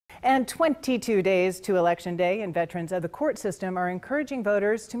And 22 days to Election Day, and veterans of the court system are encouraging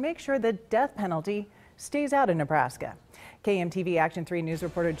voters to make sure the death penalty stays out of Nebraska. KMTV Action 3 News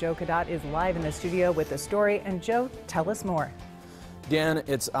reporter Joe Cadotte is live in the studio with the story. And Joe, tell us more. Dan,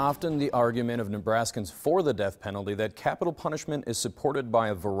 it's often the argument of Nebraskans for the death penalty that capital punishment is supported by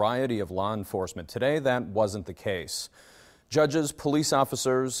a variety of law enforcement. Today, that wasn't the case. Judges, police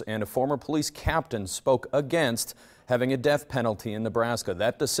officers, and a former police captain spoke against having a death penalty in Nebraska.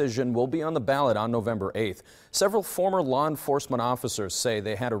 That decision will be on the ballot on November 8th. Several former law enforcement officers say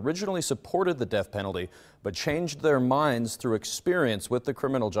they had originally supported the death penalty, but changed their minds through experience with the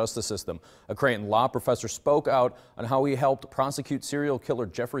criminal justice system. A Creighton law professor spoke out on how he helped prosecute serial killer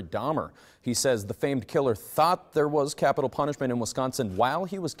Jeffrey Dahmer. He says the famed killer thought there was capital punishment in Wisconsin while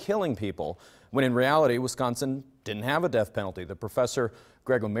he was killing people, when in reality, Wisconsin didn't have a death penalty. The professor,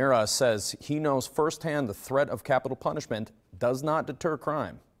 Greg O'Meara, says he knows firsthand the threat of capital punishment does not deter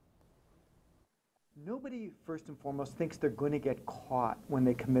crime. Nobody, first and foremost, thinks they're going to get caught when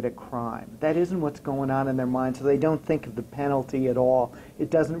they commit a crime. That isn't what's going on in their mind, so they don't think of the penalty at all. It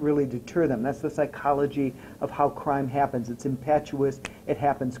doesn't really deter them. That's the psychology of how crime happens. It's impetuous. It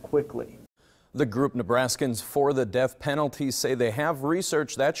happens quickly. The group Nebraskans for the Death Penalty say they have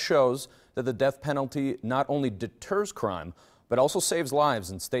research that shows that the death penalty not only deters crime, but also saves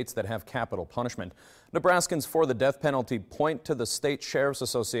lives in states that have capital punishment. Nebraskans for the death penalty point to the State Sheriff's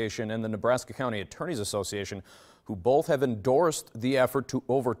Association and the Nebraska County Attorneys Association, who both have endorsed the effort to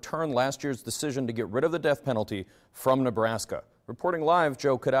overturn last year's decision to get rid of the death penalty from Nebraska. Reporting live,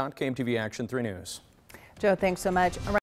 Joe Cadotte, KMTV Action 3 News. Joe, thanks so much.